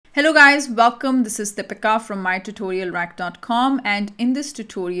Hello guys, welcome. This is Deepika from MyTutorialRack.com, and in this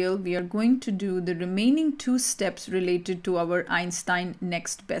tutorial we are going to do the remaining two steps related to our Einstein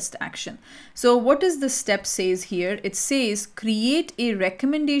Next Best Action. So what does the step says here? It says create a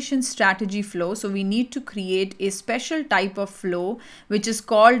recommendation strategy flow. So we need to create a special type of flow which is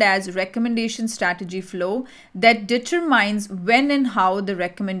called as recommendation strategy flow that determines when and how the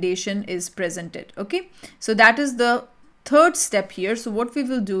recommendation is presented. Okay, so that is the third step here. So what we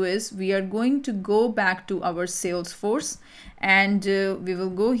will do is we are going to go back to our Salesforce, and we will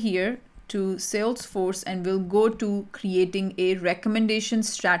go here to Salesforce and we'll go to creating a recommendation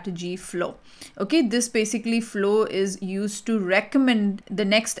strategy flow. Okay, this basically flow is used to recommend the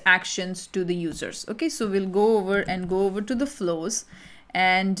next actions to the users. Okay, so we'll go over to the flows,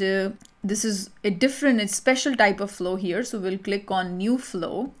 and this is a special type of flow here. So we'll click on new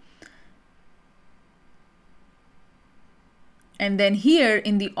flow. And then here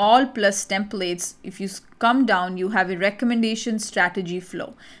in the all plus templates, if you come down, you have a recommendation strategy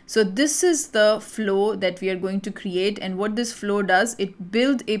flow. So this is the flow that we are going to create. And what this flow does, it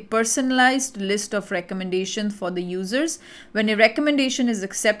builds a personalized list of recommendations for the users. When a recommendation is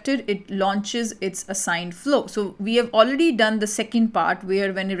accepted, it launches its assigned flow. So we have already done the second part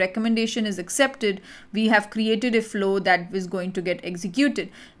where when a recommendation is accepted, we have created a flow that is going to get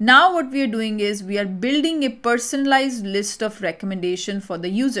executed. Now what we are doing is we are building a personalized list of recommendation for the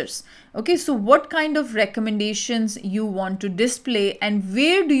users. Okay, so what kind of recommendations you want to display and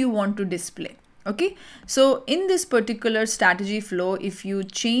where do you want to display? Okay, so in this particular strategy flow, if you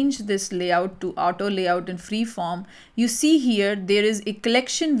change this layout to auto layout and free form, you see here there is a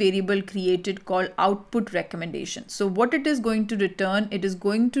collection variable created called output recommendation. So what it is going to return, it is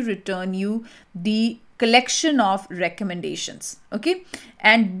going to return you the collection of recommendations. Okay,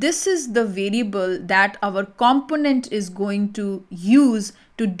 and this is the variable that our component is going to use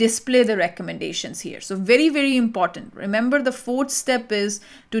to display the recommendations here. So very important. Remember, the fourth step is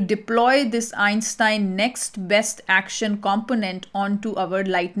to deploy this Einstein Next Best Action component onto our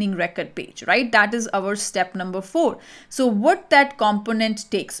Lightning record page, right? That is our step number 4. So what that component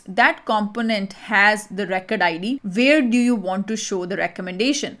takes, that component has the record ID. Where do you want to show the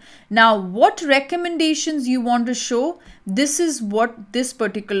recommendation? Now, what recommendations you want to show? This is what this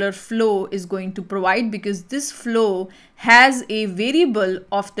particular flow is going to provide, because this flow has a variable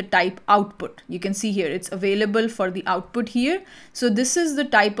of the type output. You can see here it's available for the output here. So this is the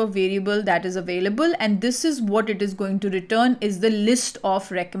type of variable that is available, and this is what it is going to return is the list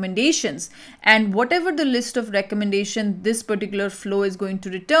of recommendations. And whatever the list of recommendation this particular flow is going to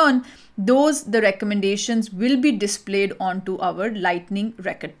return, the recommendations will be displayed onto our Lightning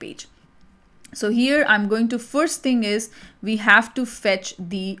record page. So here I'm going to, first thing is we have to fetch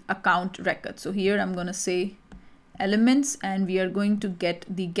the account record. So here I'm going to say elements, and we are going to get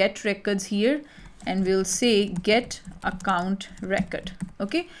the get records here, and we'll say get account record.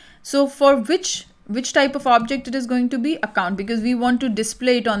 Okay, so for which type of object it is going to be? Account, because we want to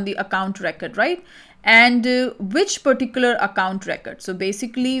display it on the account record, right? And which particular account record? So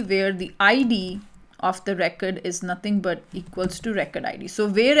basically where the ID of the record is nothing but equals to record ID. So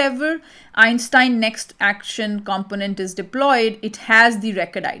wherever Einstein Next Action component is deployed, it has the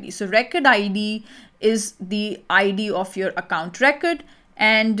record ID. So record ID is the ID of your account record,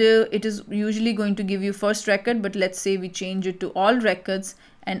 and it is usually going to give you first record, but let's say we change it to all records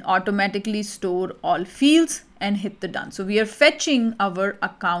and automatically store all fields and hit the done. So we are fetching our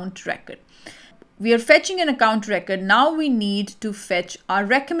account record. We are fetching an account record. Now we need to fetch our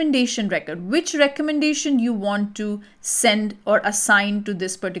recommendation record. Which recommendation you want to send or assign to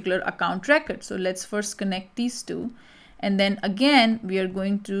this particular account record? So let's first connect these two. And then again, we are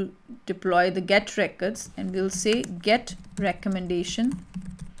going to deploy the get records, and we'll say get recommendation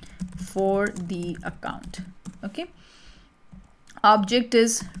for the account. Okay. Object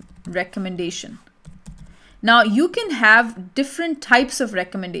is recommendation. Now you can have different types of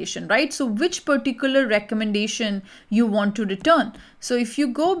recommendation, right? So which particular recommendation you want to return? So if you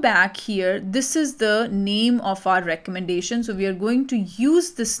go back here, this is the name of our recommendation. So we are going to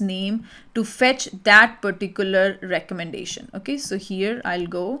use this name to fetch that particular recommendation. Okay, so here I'll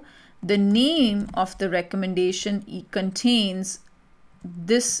go. The name of the recommendation contains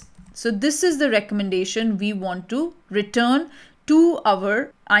this. So this is the recommendation we want to return to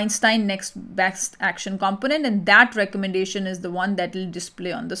our Einstein Next Best Action component, and that recommendation is the one that will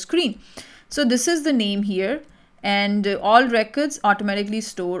display on the screen. So this is the name here, and all records automatically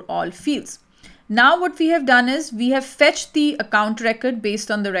store all fields. Now what we have done is we have fetched the account record based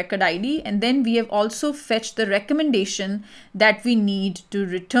on the record ID, and then we have also fetched the recommendation that we need to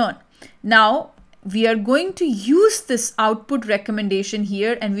return. Now we are going to use this output recommendation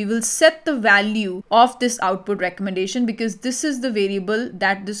here, and we will set the value of this output recommendation because this is the variable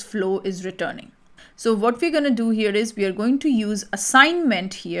that this flow is returning. So what we're going to do here is we are going to use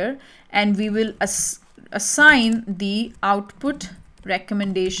assignment here, and we will assign the output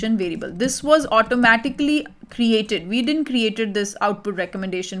recommendation variable. This was automatically created. We didn't created this output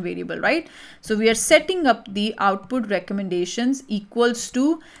recommendation variable, right? So we are setting up the output recommendations equals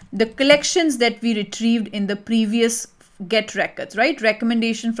to the collections that we retrieved in the previous get records, right?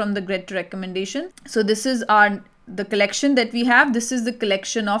 Recommendation from the get recommendation. So this is the collection that we have. This is the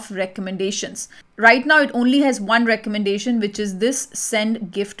collection of recommendations. Right now it only has one recommendation, which is this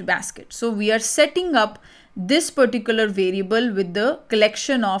send gift basket. So we are setting up this particular variable with the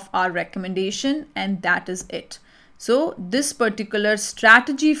collection of our recommendation, and that is it. So this particular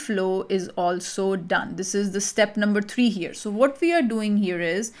strategy flow is also done. This is the step number 3 here. So what we are doing here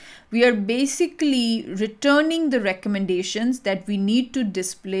is we are basically returning the recommendations that we need to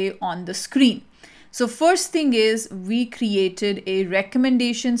display on the screen. So first thing is we created a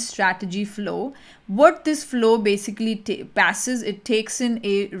recommendation strategy flow. What this flow basically passes, it takes in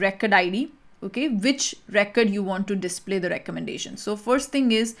a record ID. Okay, which record you want to display the recommendation. So first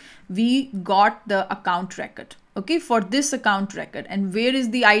thing is we got the account record, okay, for this account record. And where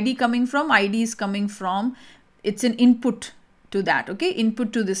is the ID coming from? ID is coming from, it's an input to that, okay,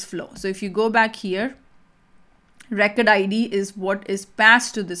 input to this flow. So if you go back here, record ID is what is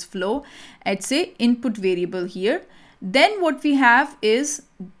passed to this flow. It's a input variable here. Then what we have is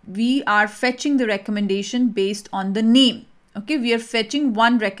we are fetching the recommendation based on the name. Okay, we are fetching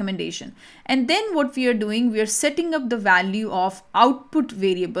one recommendation, and then what we are doing, we are setting up the value of output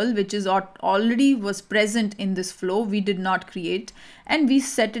variable, which is already was present in this flow. We did not create, and we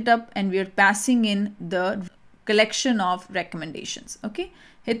set it up, and we are passing in the collection of recommendations. Okay,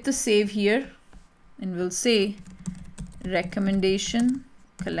 hit the save here, and we'll say recommendation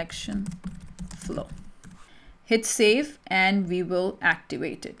collection flow. Hit save, and we will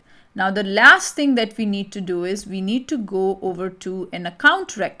activate it. Now the last thing that we need to do is we need to go over to an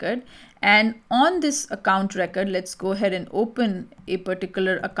account record, and on this account record, let's go ahead and open a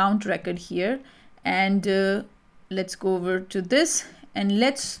particular account record here, and let's go over to this and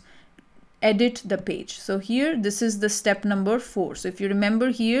let's edit the page. So here, this is the step number 4. So if you remember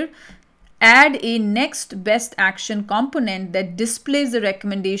here, add a next best action component that displays the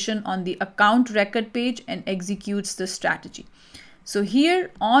recommendation on the account record page and executes the strategy. So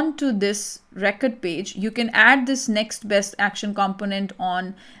here onto this record page, you can add this next best action component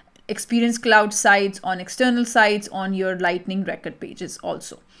on Experience Cloud sites, on external sites, on your Lightning record pages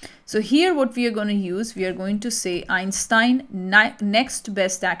also. So here what we are going to use, we are going to say Einstein Next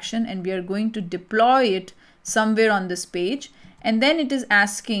Best Action, and we are going to deploy it somewhere on this page. And then it is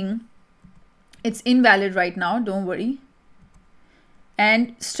asking, it's invalid right now, don't worry.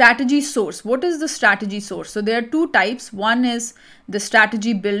 And strategy source. What is the strategy source? So there are two types. One is the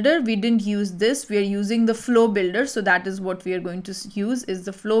strategy builder. We didn't use this. We are using the flow builder. So that is what we are going to use, is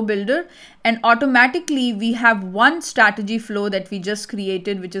the flow builder. And automatically we have one strategy flow that we just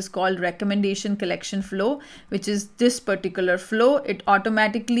created, which is called recommendation collection flow, which is this particular flow. It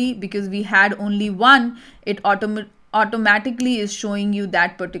automatically, because we had only one, it automatically is showing you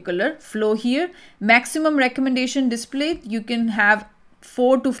that particular flow here. Maximum recommendation displayed, you can have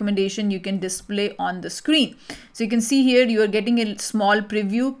 4 to recommendation you can display on the screen. So you can see here you are getting a small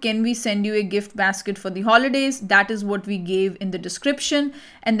preview. Can we send you a gift basket for the holidays? That is what we gave in the description.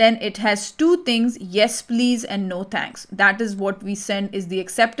 And then it has 2 things, yes please and no thanks. That is what we send is the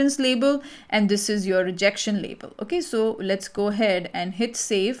acceptance label, and this is your rejection label. Okay, so let's go ahead and hit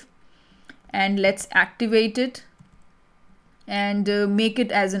save, and let's activate it and make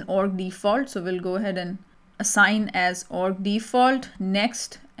it as an org default. So we'll go ahead and assign as org default,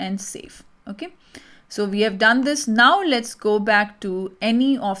 next, and save. Okay, so we have done this. Now let's go back to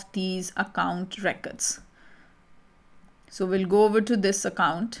any of these account records. So we'll go over to this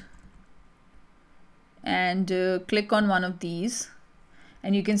account and click on one of these,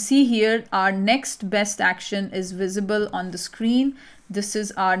 and you can see here our next best action is visible on the screen. This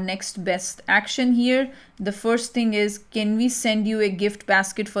is our next best action here. The first thing is, can we send you a gift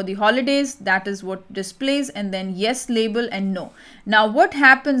basket for the holidays? That is what displays, and then yes label and no. Now what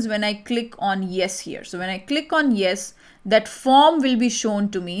happens when I click on yes here? So when I click on yes, that form will be shown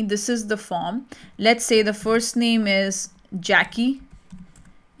to me. This is the form. Let's say the first name is Jackie,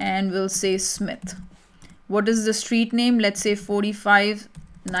 and we'll say Smith. What is the street name? Let's say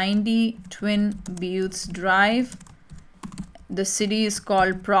 4590 Twin Buttes Drive. The city is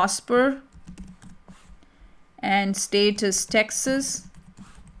called Prosper, and state is Texas,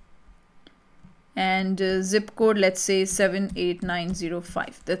 and zip code, let's say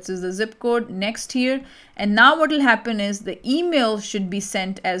 78905. This is the zip code. Next here, and now what will happen is the email should be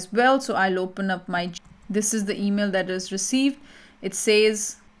sent as well. So I'll open up my, this is the email that is received. It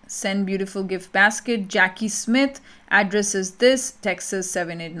says send beautiful gift basket, Jackie Smith, address is this, Texas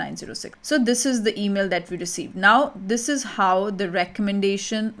 78906. So this is the email that we received. Now this is how the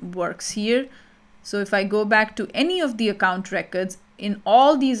recommendation works here. So if I go back to any of the account records, in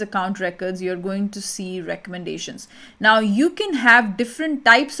all these account records, you're going to see recommendations. Now you can have different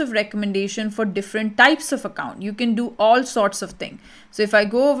types of recommendation for different types of account. You can do all sorts of things. So if I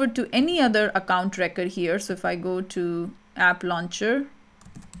go over to any other account record here, so if I go to app launcher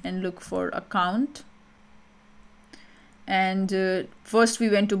and look for account, and first we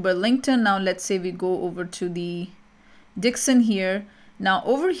went to Burlington. Now let's say we go over to the Dixon here. Now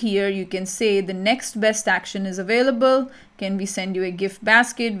over here, you can say the next best action is available. Can we send you a gift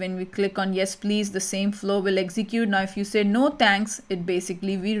basket? When we click on yes, please, the same flow will execute. Now, if you say no, thanks, it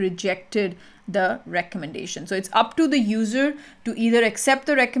basically, we rejected the recommendation. So it's up to the user to either accept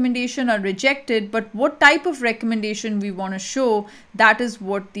the recommendation or reject it. But what type of recommendation we want to show, that is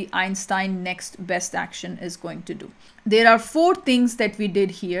what the Einstein Next Best Action is going to do. There are 4 things that we did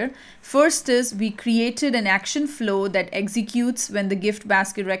here. First is we created an action flow that executes when the gift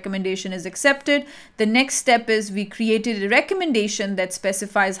basket recommendation is accepted. The next step is we created a recommendation that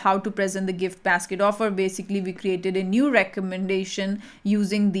specifies how to present the gift basket offer. Basically, we created a new recommendation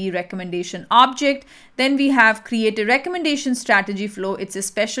using the recommendation object. Then we have created recommendation strategy flow. It's a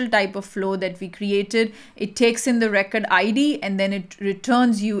special type of flow that we created. It takes in the record ID and then it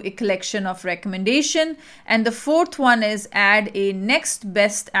returns you a collection of recommendation. And the 4th one is add a next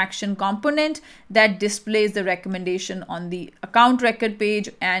best action component that displays the recommendation on the account record page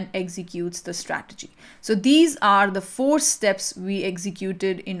and executes the strategy. So these are the 4 steps we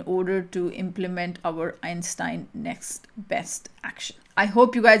executed in order to implement our Einstein Next Best Action. I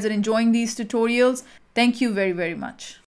hope you guys are enjoying these tutorials. Thank you very, very much.